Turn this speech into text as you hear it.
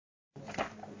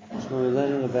we're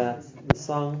learning about the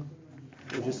song,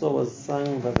 which we saw was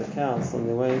sung by the cows on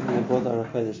the way when they brought the Aron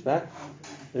HaKodesh back.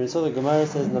 And we saw the Gemara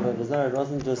says in the Avodah Zarah, it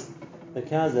wasn't just the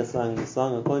cows that sang the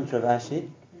song. According to Rav Ashi,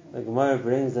 the Gemara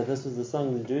brings that this was the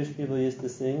song the Jewish people used to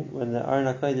sing when the Aron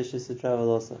HaKodesh used to travel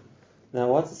also. Now,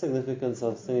 what's the significance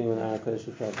of singing when the Aron HaKodesh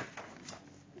should travel?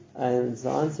 And the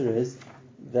answer is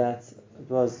that it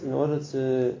was in order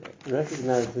to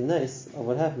recognize the nace of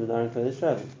what happened when Aron HaKodesh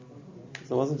traveled.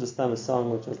 So it wasn't just a song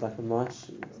which was like a march,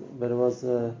 but it was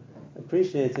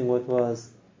appreciating what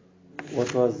was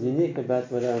unique about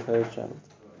when Aron HaKodesh traveled.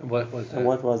 What was that? And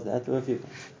what was that? There were a few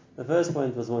points. The first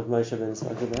point was what Moshe Ben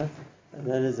spoke about, and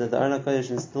that is that the Aron HaKodesh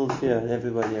instilled fear in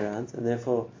everybody around, and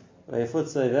therefore, that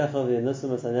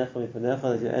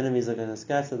your enemies are going to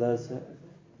scatter, those who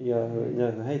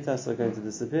hate us are going to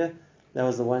disappear. That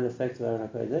was the one effect of Aron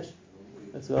HaKodesh.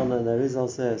 It's well known. The Rizal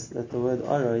says that the word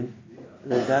Aron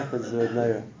read backwards the word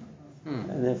Noira.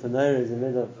 And therefore Noira is the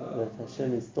middle of that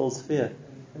Hashem instills fear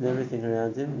in everything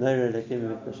around him. Noira lekim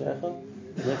mitpashecha.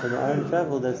 And therefore the Aron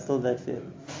traveled, that stilled that fear.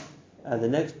 The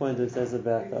next point it says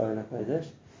about the Aron HaKodesh,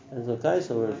 and so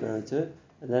Kaishal we're referring to,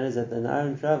 and that is that when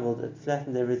Aaron traveled, it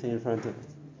flattened everything in front of it.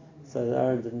 So the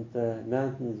Aaron didn't,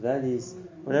 mountains, valleys,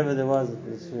 whatever there was, it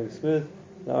was smooth.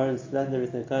 The Aaron flattened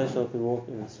everything. Kaishal could walk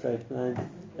in a straight line.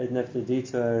 They didn't have to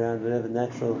detour around whatever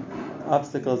natural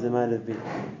obstacles there might have been.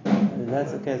 And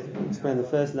that's the case. Explain the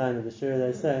first line of the Shira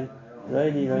they say,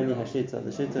 Roni Roni Hashita.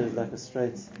 The Shita is like a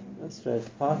straight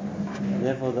path, and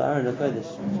therefore the Aaron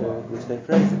HaKodesh, which they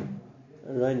praise him.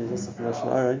 Roni is also from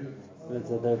Lashon Aaron.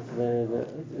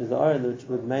 Is the Aron which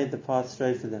would made the path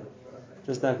straight for them.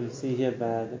 Just like we see here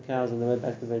by the cows on the way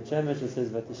back to Beit Shemesh, it says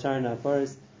Vatisharna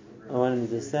Aporis. And one of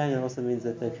them sang, it also means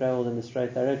that they travelled in a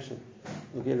straight direction.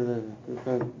 The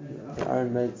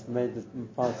Aron made the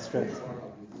path straight.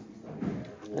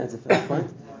 That's the first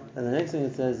point. And the next thing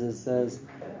it says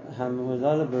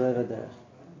Hamulala Bereva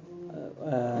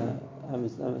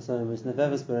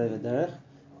Derech,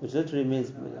 which literally means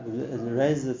it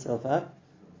raises itself up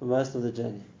for most of the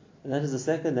journey. And that is the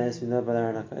second nace we know about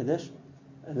Aron HaKodesh,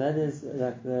 and that is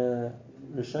like the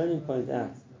Rishonim point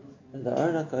out that the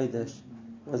Aron HaKodesh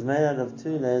was made out of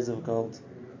 2 layers of gold,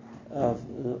 of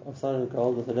solid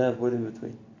gold with a layer of wood in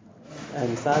between.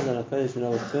 And the size of HaKodesh we know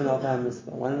was 2.5 amos,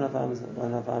 1.5 amos,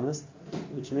 1.5 amos,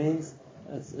 which means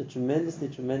it's a tremendously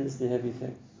heavy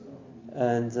thing.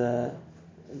 And the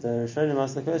Rishonim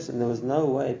asked the question, there was no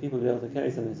way people would be able to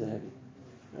carry something so heavy.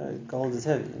 Gold is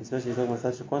heavy, especially talking about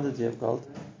such a quantity of gold.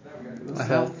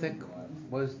 How thick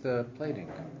was the plating?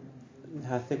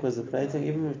 How thick was the plating?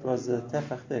 Even if it was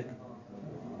tefach thick,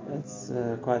 it's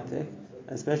quite thick,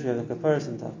 especially with the kapparos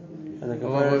on top. And the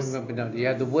kapparos, you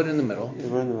had the wood in the middle.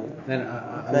 Then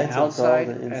on the outside,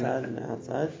 inside and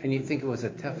outside. And you think it was a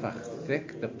tefach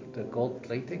thick, the gold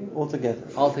plating? Altogether.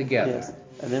 Yes.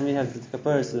 And then we have the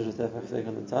kapparos, which is tefach thick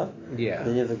on the top. Yeah. And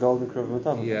then you have the golden kruv on the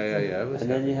top. Yeah. And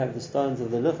then you have the stones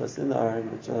of the luchos in the Aron,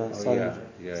 which are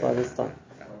solid stone.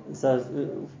 So,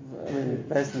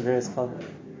 based on various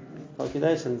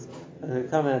calculations, it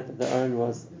come out that the Aron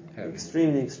was heavy.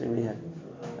 extremely heavy.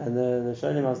 And the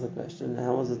Shonim asked the question,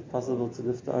 how was it possible to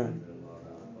lift the Aron?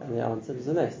 And the answer was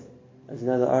a nace. As you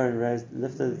know, the Aron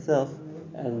lifted itself,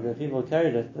 and the people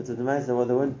carried it, but to the Maisa,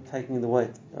 they weren't taking the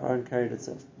weight. The Aron carried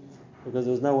itself, because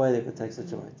there was no way they could take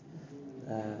such a weight.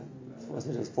 It was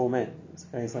just 4 men. It was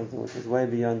carrying something which was way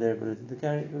beyond their ability to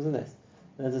carry. It was a nace.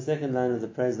 And the second line of the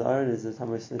praise of the Aron is that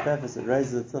it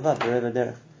raises itself up, Bereva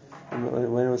Derech. And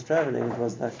when it was traveling, it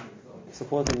was like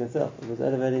supporting itself. It was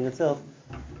elevating itself.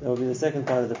 That will be the second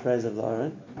part of the praise of the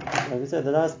Aron. Like we said,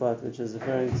 the last part, which is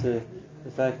referring to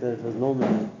the fact that it was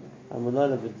normally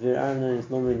Amulala B'Dvir Aron is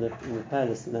normally in the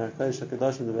palace, in our Kodesh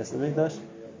HaKadoshim, the Beis HaMikdash.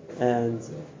 And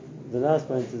the last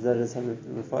point is that it's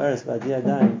Mefaeres by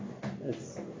Diadayim.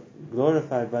 It's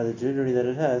glorified by the jewelry that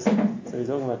it has. So we're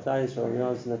talking about Klal Yisrael. We're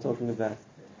obviously not talking about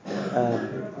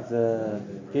the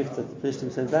gift that the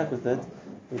Plishtim sent back with it.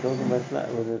 We're talking about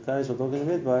when the Klal Yisrael talking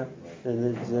to Midbar, then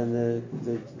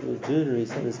the jewelry,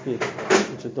 so to speak,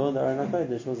 which adorned the Aron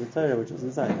HaKodesh was the Torah which was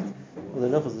inside it, or the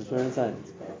luchos which were inside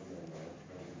it.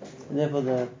 And therefore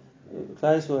the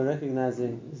Klal Yisrael were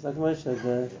recognizing, it's like Moshe,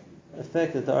 the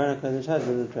effect that the Aron HaKodesh had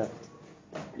when it traveled.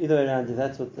 Either way around, if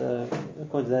that's what,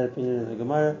 according to that opinion in the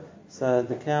Gemara, so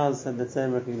the cows had the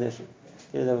same recognition.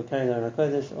 Here they were carrying the Aron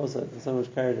HaKodesh, also the sun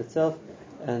which carried itself,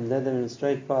 and led them in a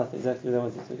straight path exactly where they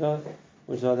wanted to go,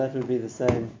 which that would be the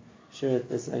same shirt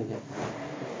they're saying here.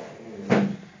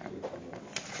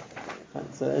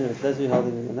 So anyway, that's we're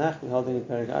holding in the Nach, we're holding in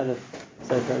Perek Aleph,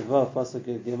 so Perek Vav, Pasuk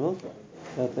Gimel,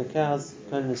 that the cows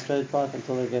go in a straight path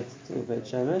until they get to Beit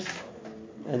Shemesh,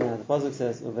 And now the pasuk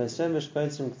says, the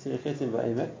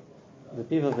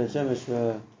people of Beit Shemesh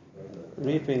were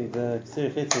reaping the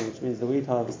Ksir Chitim, which means the wheat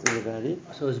harvest in the valley.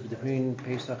 So it's between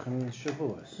Pesach and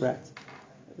Shavuos. Right.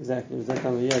 Exactly. It was that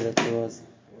time of year that there was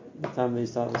the time they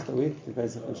used to harvest the wheat between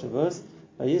Pesach and Shavuos.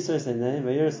 Vayisur Seinei,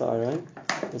 Vayiras Aaron,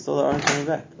 they saw the Aaron coming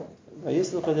back.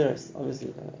 Vayisur Choderes,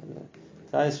 obviously,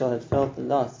 Klal Yisrael had felt the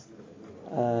loss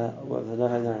of the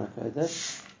Aaron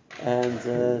HaKodesh,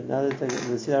 and now that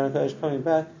they see Aaron HaKodesh coming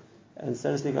back, and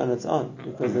so to speak on its own,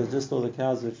 because there's just all the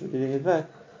cows which were leading it back,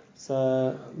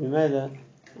 so Mimela,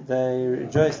 they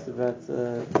rejoiced about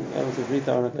being able to greet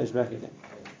the Aaron HaKodesh back again.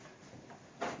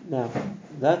 Now,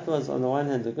 that was on the one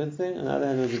hand a good thing, on the other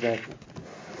hand it was a bad thing.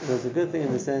 It was a good thing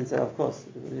in the sense that, of course,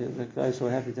 the Klal Yisrael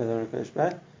were happy to have the Aaron HaKodesh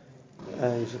back,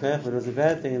 but it was a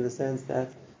bad thing in the sense that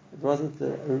it wasn't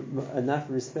enough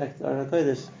respect to Aaron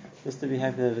HaKodesh just to be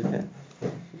happy that it came.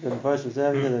 The Mepharshim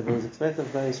said that what was expected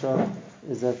of Klal Yisrael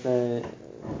is that they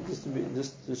just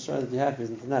to show that you're happy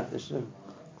isn't enough. They should have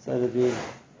started to be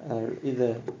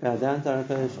either bow down to Aaron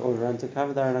HaKodesh or run to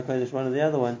cover the Aaron HaKodesh, one or the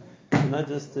other one, and not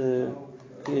just to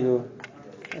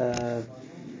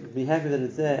be happy that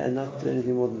it's there and not do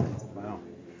anything more than that. Wow.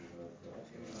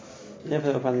 Therefore,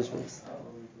 they were punished for this.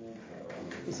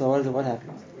 So what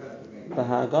happened? The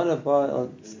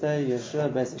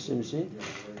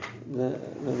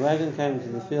wagon came to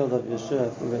the field of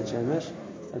Yeshua from Beit Shemesh.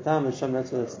 At time and Sham,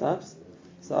 that's where it stops.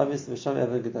 So obviously, Sham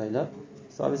ever Gedayla.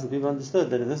 So obviously, people understood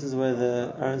that if this is where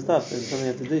the Aaron stops, there's something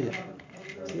you have to do here.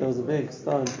 So there was a big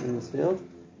stone in this field.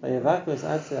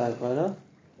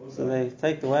 So they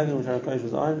take the wagon which Aaron HaKodesh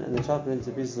was on and they chop it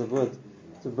into pieces of wood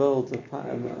to build a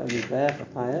mizbeach, a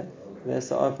pyre. And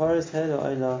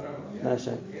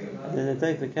then they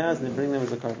take the cows and they bring them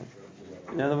as a korban.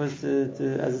 In other words,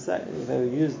 as a they were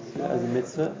used as a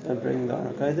mitzvah and bring the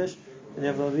Aaron HaKodesh, and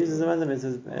therefore they were used as another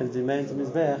mitzvah and be made to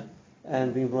mizbeach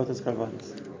and being brought as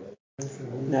korbanos.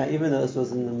 Now, even though this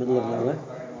was in the middle of nowhere,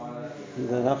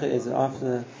 the halacha is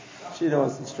after Shira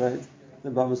was destroyed, the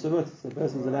Bama Subut, so the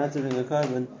person was allowed to bring a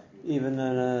korban even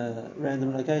on a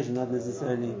random location, not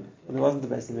necessarily, well, there wasn't the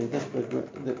base of Mikdash, but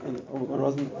it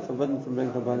wasn't forbidden from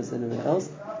bringing korbanos anywhere else.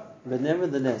 But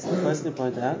nevertheless, the person can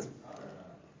point out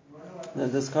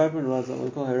that this korban was what we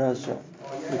call Hiraz Shah,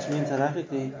 which means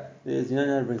halachically you're not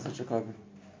allowed to bring such a korban.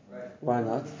 Why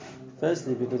not?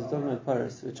 Firstly, because we're talking about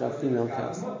paras, which are female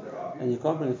cows, and you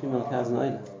can't bring a female cow as an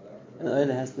oilah. An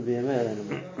oilah has to be a male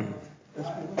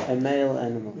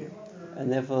animal,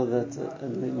 and therefore that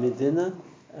medina.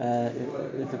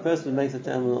 If a person would make such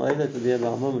an animal an oilah, it would be a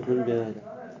ba'amam, it wouldn't be an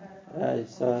oilah.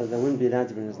 So they wouldn't be allowed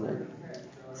to bring as an oilah.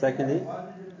 Secondly,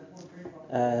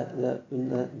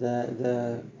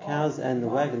 the cows and the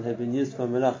wagon have been used for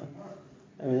melacha,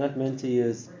 and we're not meant to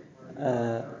use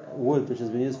wood which has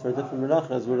been used for a different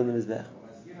melacha as wood on the mizbech.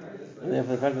 And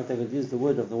therefore the fact that they could use the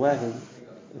wood of the wagon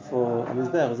for a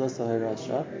mizbech was also Hiraz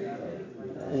Shah.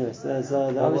 Anyway, so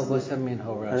what does that mean,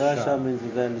 Hiraz Shah means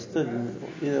that they understood and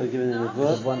either given in a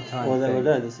verb or they were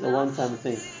learned. This is a one-time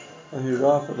thing. A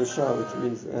hurrah for the Shah, which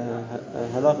means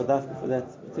halacha dafka for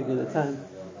that particular time,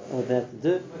 what they had to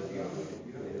do.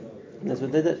 And that's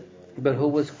what they did. But who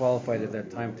was qualified at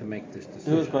that time to make this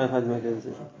decision? Who was qualified to make that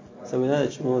decision? So we know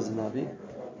that Shmuel was a Navi.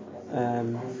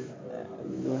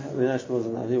 We know Shmuel was a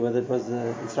Navi, whether it was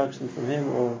instruction from him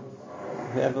or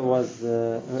whoever was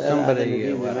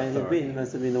somebody may have been, he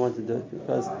must have been the one to do it,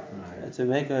 because to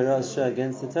make a Hiraz Shah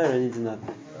against the Torah needs a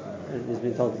Navi. He's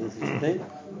been told this is a thing.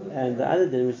 And the other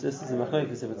din, which this is a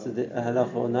machlokes if it's a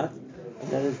halacha or not, and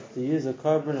that is to use a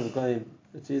korban of goyim,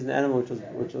 to use an animal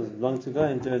which was belonged to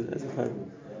goyim as a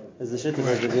korban. As the shittim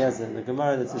of the Eliezer in the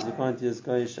Gemara that says you can't use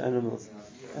goyish animals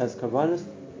as korbanos.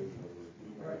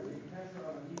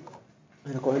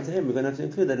 And according to him, we're going to have to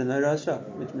include that in the Hiraz Shah,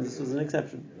 which means this was an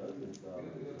exception.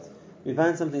 We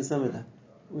find something similar.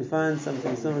 When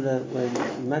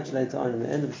much later on, in the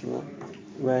end of Shmuel,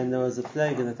 when there was a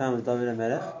plague in the time of David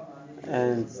HaMelech,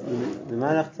 and the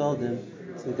Malach told him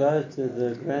to go to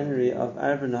the granary of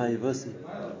Arvin HaYivusi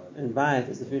and buy it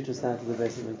as the future site of the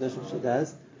base of Mikdash, which he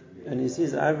does. And he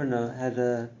sees Arvin had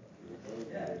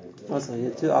he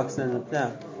had 2 oxen and a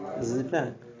plow. This is the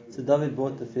plan. So David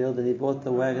bought the field and he bought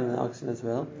the wagon and the oxen as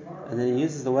well. And then he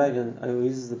uses the wagon, or he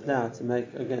uses the plow to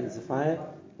make, again, it's a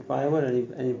firewood,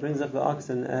 and he brings up the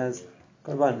oxen as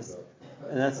korbanos.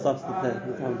 And that stops the plague.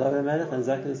 We come to David HaMelech and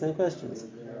exactly the same questions.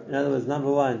 In other words, number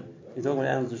one, you're talking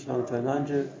about animals which belong to a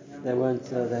non-Jew. They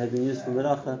had been used for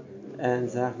melacha,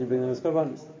 and how can you bring them as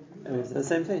korbanos? And it's the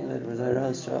same thing. That was a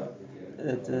Hiraz Shah.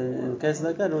 That in cases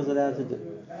like that, it was allowed to do.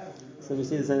 So we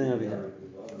see the same thing over here.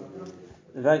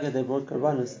 The fact that they brought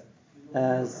korbanos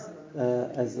as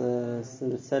as a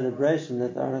sort of celebration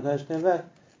that the Aron HaKodesh came back,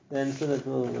 then so that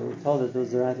we're told that it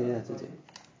was the right thing to do.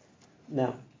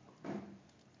 Now,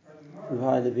 the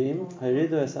Levim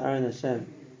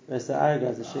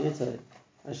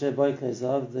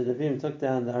took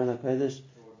down the Aron HaKodesh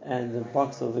and the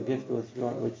box of the gift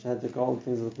which had the gold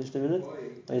things of the Plishtim in it.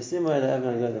 They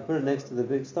put it next to the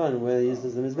big stone where they used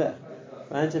as the Mizbech.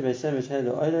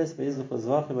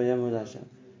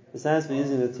 Besides for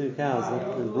using the two cows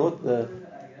that brought the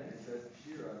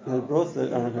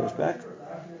Aron HaKodesh back,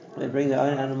 they bring their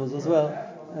own animals as well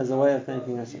as a way of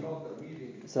thanking Hashem.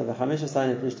 So the Chamisha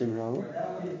Sani Plishtim Rahu,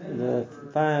 the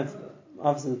 5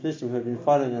 officers of Plishtim who had been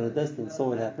following at a distance saw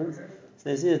what happens. So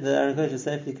they see that the Aron HaKodesh has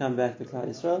safely come back to Klal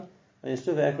Yisrael. Then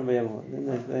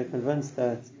they're convinced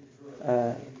that,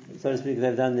 so to speak,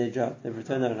 they've done their job. They've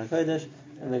returned the Aron HaKodesh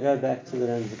and they go back to the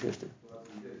land of the Plishtim.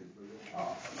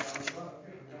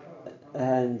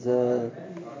 And the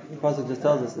Pasuk just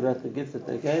tells us about the gift that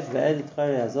they gave.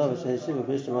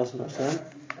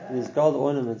 These gold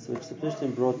ornaments which the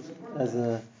Plishtim brought as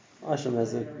a Asham,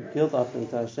 as a guilt offering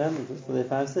to Hashem, it was for their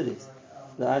 5 cities.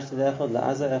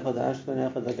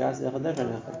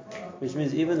 Which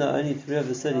means even though only 3 of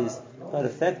the cities got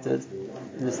affected,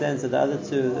 in the sense that the other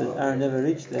 2, Aaron never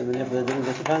reached them and therefore they didn't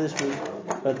get the punishment,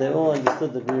 but they all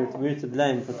understood that we were to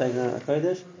blame for taking Aron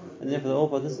HaKodesh, and therefore they all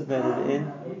participated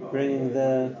in bringing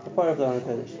the part of the Aron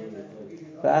HaKodesh.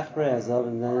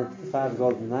 And then the 5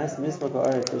 golden mice,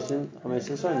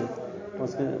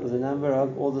 was the number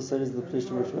of all the cities of the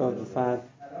Plishtim, which were of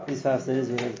these 5 cities,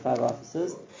 we had 5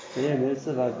 officers. From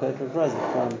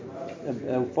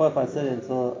a fortified city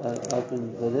until an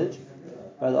open village.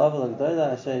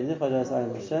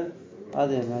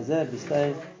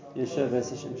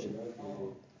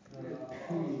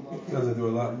 Because they do a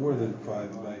lot more than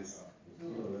 5 mice.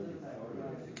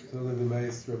 So the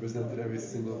mice represented every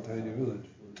single tiny village.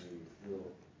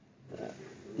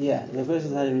 The question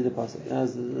is how you read the pasuk. It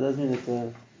doesn't mean that there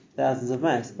are thousands of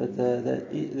mice, but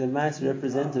the mice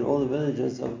represented all the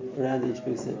villages around each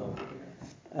big city.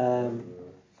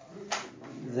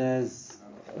 There's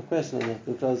a question on that,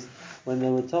 because when they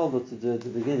were told what to do at the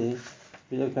beginning, if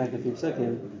you look back at the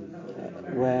Psukim,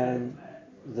 when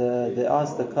they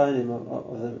asked the Kohanim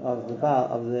of the Baal,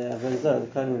 of the Avodah, the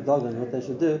Kohanim of Dagon, what they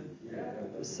should do,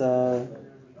 so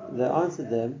they answered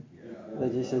them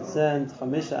that you should send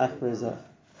Chamisha Achbrezach.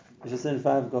 You should send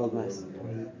 5 gold mice.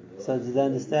 So did they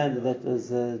understand that was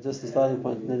just the starting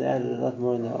point, and then they added a lot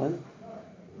more on their own?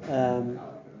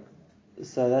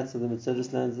 So that's what the Mitzvah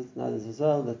learns it, and others as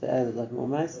well, that they added a lot more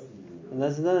mice. And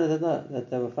those who know that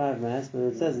there were 5 mice, but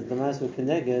it says that the mice were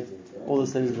connected all the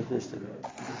cities of the Plishtim.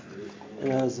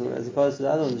 As opposed to the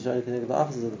other ones which only connected the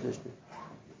officers of the Plishtim.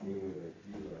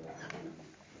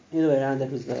 Either way around, that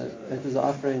was the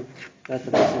offering that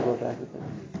the Plishtim brought back with them.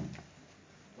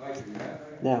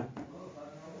 Now,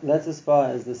 that's as far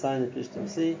as the sign of Plishtim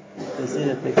see. They see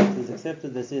that the gift is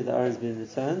accepted, they see that the Aron has been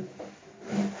returned,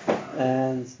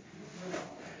 and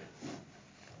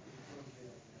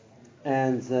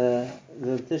the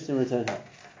Plishtim return home.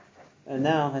 And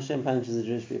now Hashem punishes the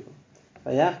Jewish people.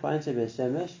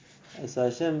 And so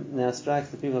Hashem now strikes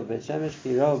the people of Beit Shemesh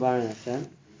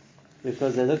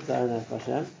because they looked at Aron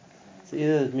Hashem. So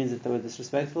either it means that they were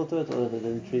disrespectful to it, or that they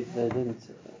didn't treat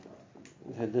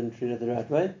it the right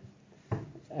way,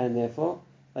 and therefore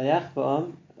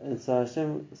and so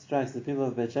Hashem strikes the people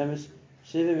of Beit Shemesh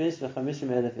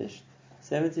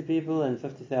 70 people and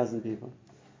 50,000 people.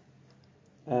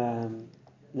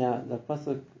 Now the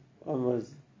pasuk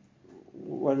was,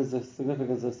 what is the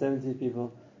significance of 70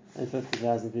 people and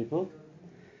 50,000 people?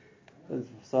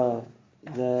 So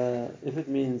if it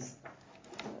means,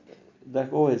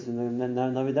 like always when the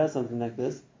Navi does something like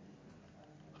this,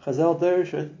 Chazal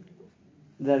derishit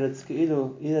that it's either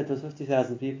it was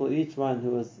 50,000 people, each one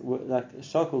who was like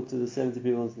shackled to the 70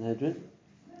 people in Sanhedrin,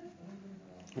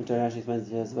 which Rashi explains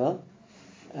here as well.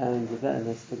 And with that, and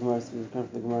that's the Gemara,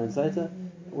 the Gemara in Saita,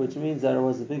 which means that it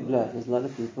was a big blow. It was a lot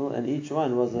of people, and each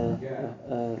one was a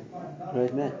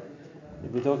great man.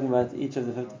 If we're talking about each of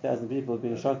the 50,000 people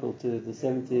being shackled to the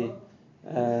 70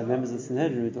 members of the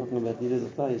Sanhedrin, we're talking about leaders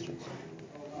of Klal Yisrael.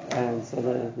 And so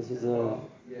this was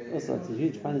it's a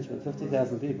huge punishment.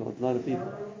 50,000 people, it's a lot of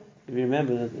people. If you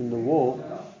remember that in the war,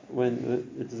 when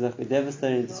it was like a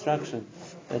devastating destruction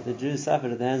that the Jews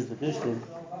suffered at the hands of the Plishtim,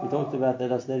 we talked about they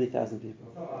lost 30,000 people.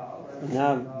 And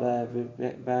now,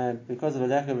 because of a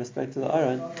lack of respect to the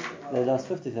Aron, they lost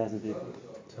 50,000 people.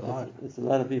 It's a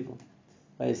lot of people.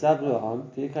 And therefore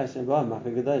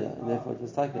it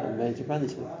was like a major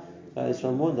punishment.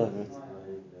 Israel mourned over it.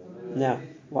 Now,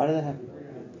 why did that happen?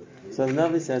 So the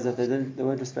Navi says that they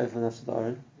weren't respectful enough to the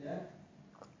Aron,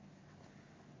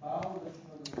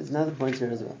 There's another point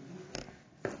here as well.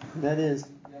 That is,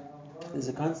 there's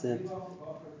a concept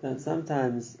that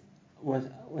sometimes what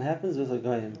happens with a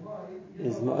goyim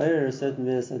is ma'orer a certain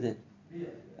midas adin.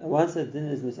 And once a din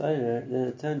is mis'orer, then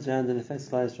it turns around and affects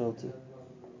Klal Yisrael too.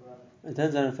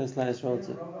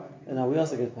 And now we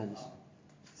also get punished.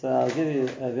 So I'll give you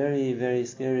a very, very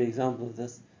scary example of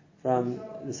this from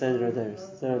the Seder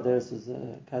Aderes. Seder Aderes was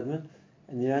Kadmon,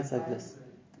 and he writes like this.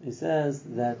 He says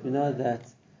that we know that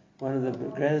one of the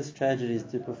greatest tragedies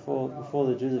to befall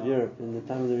the Jews of Europe in the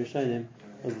time of the Rishonim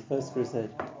was the First Crusade.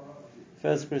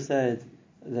 First Crusade,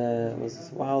 there was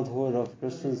this wild horde of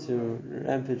Christians who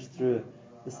rampaged through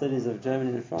the cities of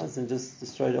Germany and France and just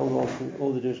destroyed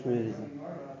all the Jewish communities.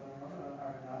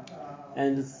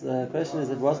 And the question is,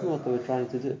 it wasn't what they were trying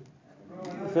to do.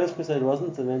 The First Crusade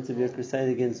wasn't meant to be a crusade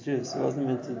against Jews. It wasn't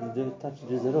meant to touch the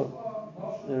Jews at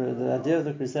all. The idea of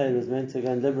the crusade was meant to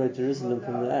go and liberate Jerusalem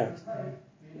from the Arabs.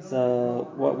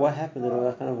 So what happened? They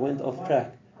kind of went off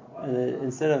track. And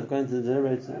instead of going to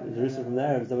liberate Jerusalem from the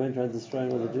Arabs, they went around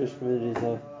destroying all the Jewish communities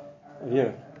of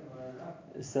Europe.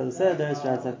 So the Seder Aderes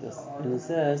writes like this. And it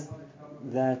says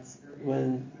that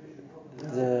when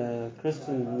the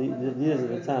Christian leaders at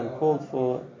the time called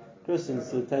for Christians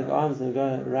to take arms and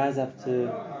go rise up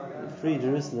to free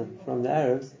Jerusalem from the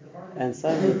Arabs, and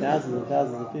suddenly thousands and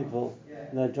thousands of people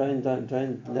left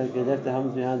their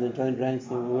helmets behind and joined ranks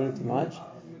and were willing to march,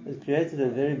 it created a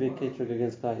very big kitrug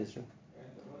against Klal Yisrael.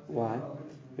 Why?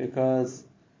 Because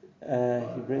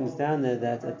he brings down there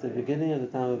that at the beginning of the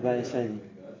time of Bayis Sheni,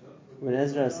 when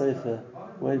Ezra HaSofer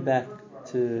went back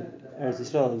to Eretz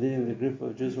Yisrael, leading the group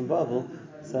of Jews from Babel,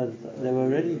 so there were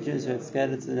already Jews who had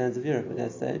scattered to the lands of Europe at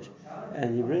that stage,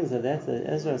 and he brings that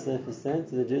Ezra HaSofer saying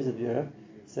to the Jews of Europe,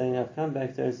 saying, I've come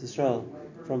back to Eretz Yisrael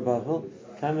from Babel,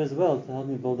 come as well to help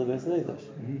me build the Beis Hamikdash.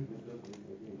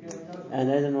 And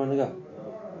they didn't want to go.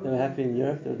 They were happy in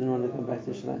Europe, they didn't want to come back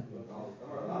to Yerushalayim.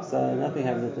 So nothing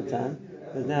happened at the time.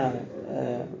 But now,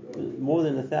 more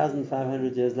than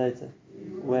 1,500 years later,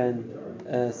 when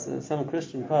some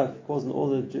Christian pope calls on all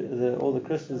the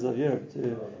Christians of Europe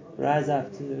to rise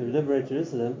up to liberate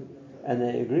Jerusalem, and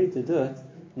they agree to do it,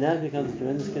 now it becomes a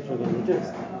tremendous kitrug on the Jews.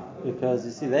 Because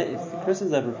you see, if the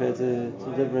Christians are prepared to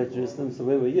liberate Jerusalem, so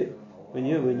where were you? When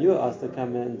you were asked to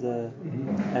come and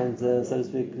so to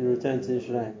speak, return to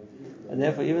Yerushalayim. And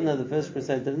therefore, even though the First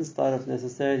Crusade didn't start off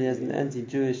necessarily as an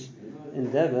anti-Jewish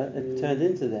endeavor, it turned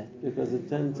into that, because it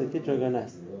turned into kitrug on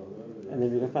us. And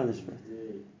then we got punished for it.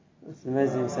 It's an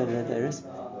amazing Seder Aderes.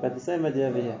 But the same idea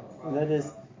over here. And that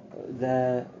is,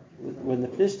 when the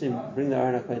Plishtim bring the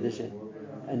Aron HaKodesh in,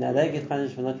 and now they get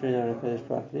punished for not bringing the Aron HaKodesh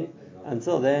properly,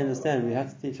 until they understand we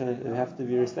have to teach, we have to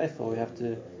be respectful, we have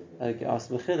to ask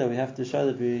mechila, we have to show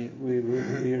that we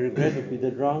regret what we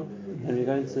did wrong, and we're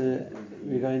going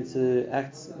to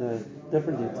act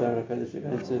differently to Aron HaKodesh. We're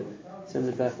going to send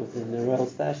it back within the royal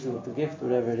fashion, with the gift,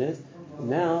 whatever it is.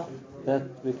 Now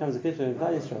that becomes a kitrug in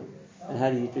Klal Yisrael. And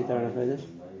how do you treat Aron HaKodesh?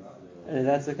 And if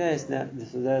that's the case, now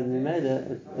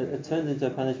it turned into a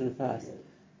punishment for us,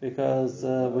 because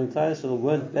when Klal Yisrael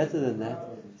weren't better than that,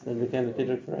 so it became a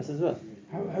kitrug for us as well.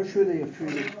 How should they have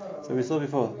treated? So we saw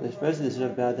before, the person should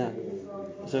have bowed down,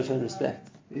 they should have shown respect,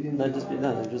 not just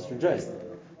they just rejoiced.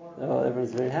 Well,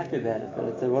 everyone's very happy about it,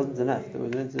 but it wasn't enough. They were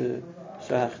meant to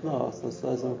show hachnos, or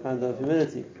show some kind of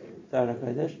humility to Aron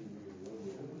HaKodesh.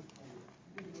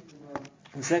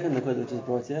 The second liquid which is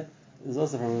brought here is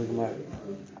also from the Gemara.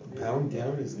 Bowing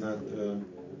down is not.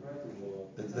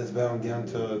 That's bowing down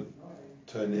to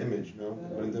an image, no?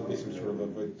 Wouldn't that be some sort of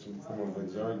some form of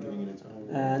exar giving it its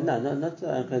own? No, not to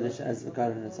Aron HaKodesh as a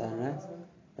God in its own right,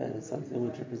 but it's something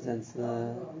which represents as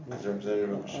a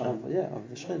representative of Shekhinah. Of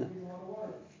the Shekhinah.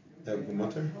 That would be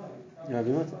mutter? Yeah, it would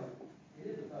be mutter.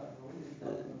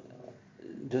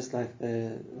 Just like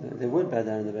they would bow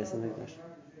down in the Beis Hamikdash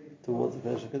towards the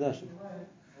Kodesh HaKodashim.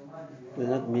 They're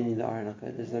not meaning the Aron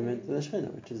HaKodesh, they meant the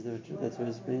Shekhinah,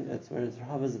 that's where its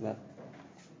Rahav is about.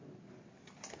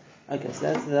 Okay,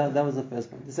 so that was the first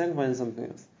point. The second point is something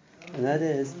else, and that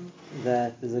is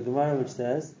that there's a Gemara which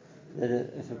says that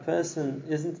if a person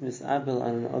isn't misabel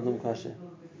on an Adam Kosher,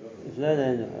 if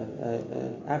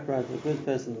an upright, a good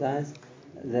person dies,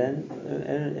 then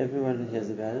everyone who hears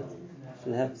about it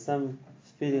should have some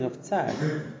feeling of tzar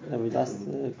that we lost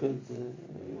a good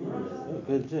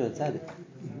Jew, a tzaddik.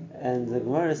 And the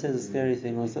Gemara says a scary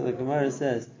thing also. The Gemara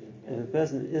says if a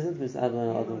person isn't misabel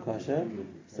on Adam Kosher,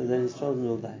 so then his children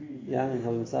will die young and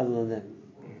he'll be misabel on them.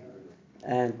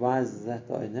 And why is that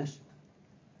the oynesh?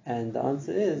 And the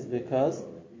answer is because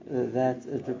that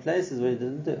it replaces what he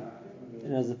didn't do.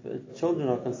 Children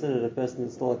are considered a person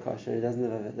that's still a kosher, they don't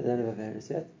have a virus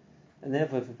yet. And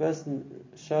therefore, if a person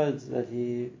showed that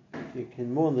he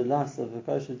can mourn the loss of a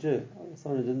kosher Jew,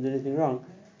 someone who didn't do anything wrong,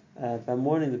 by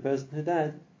mourning the person who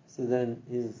died, so then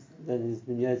he's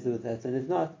been yielded with that. And if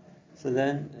not, so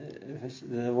then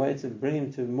the way to bring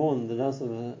him to mourn the loss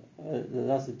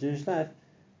of Jewish life,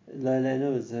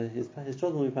 is his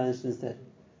children will be punished instead,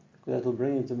 because that will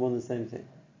bring him to mourn the same thing.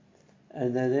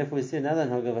 And then therefore we see another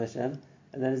Hanhag of Hashem,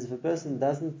 and that is if a person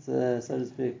doesn't, so to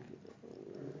speak,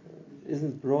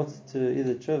 isn't brought to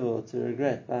either tshuva or to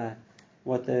regret by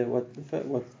what's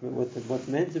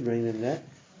meant to bring them there,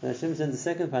 then Hashem sends the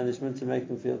second punishment to make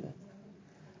them feel that.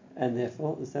 And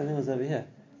therefore, the same thing was over here.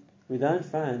 We don't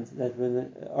find that when the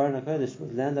Aron HaKodesh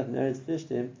would land up in Eretz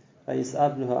Plishtim,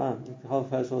 the whole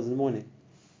Parish was in mourning.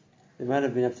 They might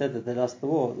have been upset that they lost the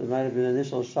war. There might have been an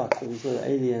initial shock that we saw the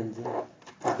aliens,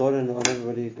 Doran, and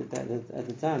everybody at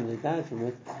the time they died from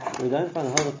it. We don't find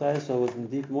the whole of Parish was in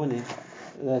deep mourning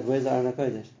that where's Aron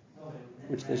HaKodesh,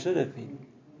 which they should have been.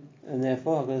 And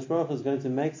therefore, HaKadosh Baruch Hu is going to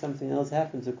make something else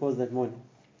happen to cause that mourning.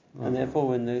 And therefore,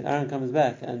 when the Aaron comes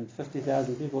back and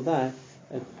 50,000 people die,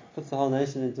 it puts the whole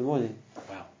nation into mourning.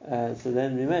 Wow. So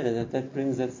then we made it. That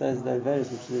brings that says that virus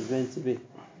which it is meant to be.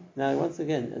 Now, once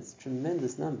again, it's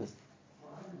tremendous numbers.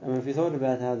 I mean, if you thought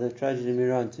about how the tragedy in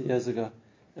Iran 2 years ago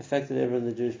affected everyone,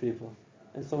 the Jewish people,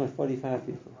 and it's almost 45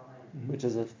 people, which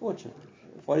is a fortune.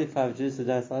 45 Jews who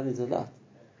died suddenly is a lot,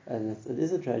 and it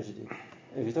is a tragedy.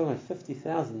 If you're talking about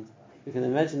 50,000, you can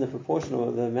imagine the proportion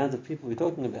of the amount of people we're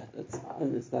talking about. It's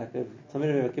like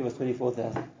Talmidei Rebbe Akiva was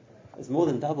 24,000. It's more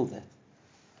than double that,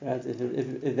 right?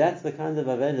 If that's the kind of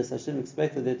avelus Hashem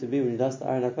expected there to be when He lost the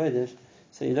Aron HaKodesh,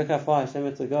 so you look how far Hashem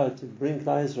had to go to bring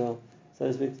Klal Yisrael, so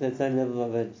to speak, to that same level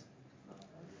of avelus.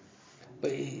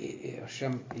 But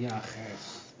Hashem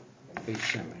Yachas Beit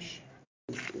Shemesh.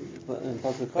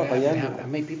 How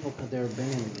many people could there have been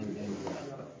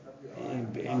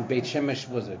in Beit Shemesh?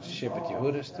 Was it Shevet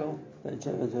Yehuda still? Beit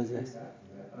Shemesh was, yes.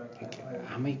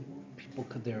 How many people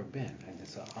could there have been?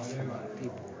 It's an awful lot of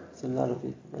people. It's a lot of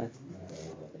people, right?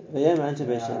 ויהיה מאנשי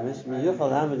בית שמש, מי יוכל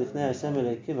לעמוד לפני השם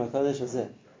אלוקים הקודש הזה.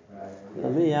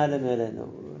 ומי יעלה מעלינו.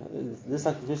 This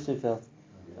like the Christian felt.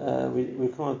 We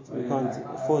can't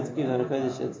afford to keep the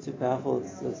Kodesh. It's too powerful.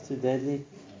 It's too deadly.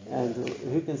 And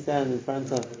who can stand in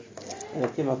front of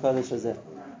Elokim HaKodesh Hazeh?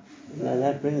 And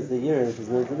that brings the year that is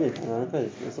meant to be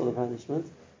Kodesh. That's all the punishment.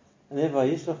 And therefore,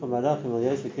 Yishlach Malachim al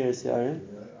Yesh Kiris Yarim.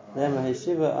 Lema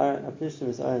Heshiva Aplishtim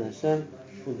is Aron Hashem.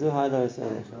 V'du Ha'lo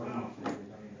Yisrael.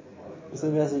 So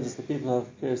it wasn't just the people of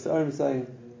Kiris Yarim saying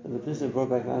that the Plishtim brought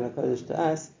back Aron HaKodesh to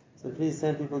us. So please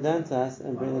send people down to us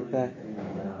and bring it back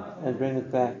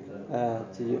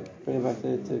to you. Bring it back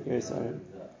to Kiris Yarim.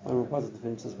 One more part to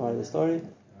finish this part of the story.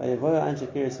 So they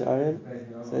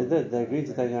did. They agreed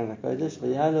to take Aron HaKodesh.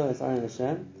 V'yalu es Aron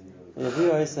Hashem.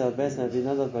 V'yaviu Yisrael Beis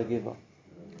Abinadab B'Giva.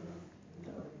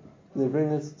 They bring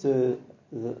it to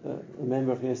a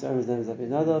member of Kiris Yarim. His name is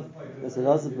Abinadab. They said,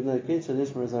 "Lazar b'nei Kin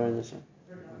Shalishmer is Aron Hashem."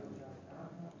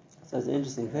 So it's an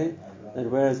interesting thing that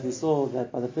whereas we saw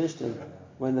that by the Plishtim,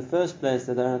 when the first place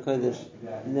that Aron HaKodesh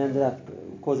ended up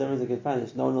caused everyone to get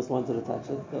punished, no one else wanted to touch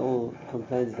it. They all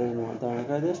complained that they didn't want Aron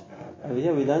HaKodesh. Over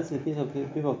here we don't see people of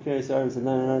Kiris Yarim said,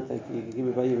 no, thank you, you can give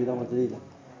it by you, we don't want it either.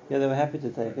 Yeah, they were happy to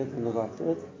take it and look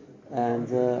after it. And we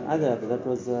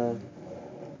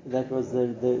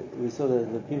saw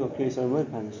that the people of Kiris Yarim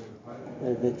weren't punished.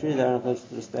 They treated Aron HaKodesh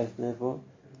with respect, and therefore,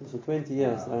 for 20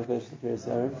 years, Aron HaKodesh to Kiris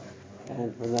Yarim,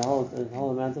 and for the whole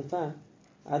amount of time,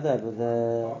 no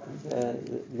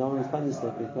one was punished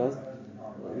there because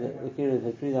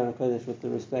they treated Aron HaKodesh with the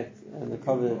respect and the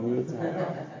cover that needed to have.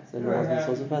 So there wasn't a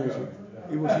source of punishment.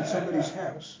 It was in somebody's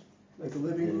house, like a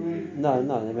living room? No,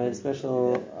 they made a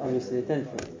special, obviously, a tent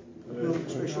for it. A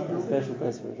special building? Special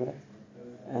place for it,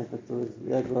 right? But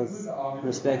that was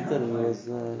respected and was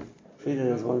treated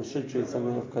as one should treat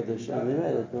something of Kodesh. And they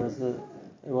made it.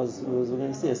 We're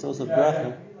going to see a source of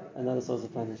bracha and not a source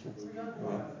of punishment.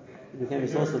 It became a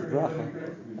source of bracha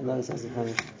and not a source of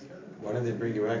punishment. Why did they bring you back?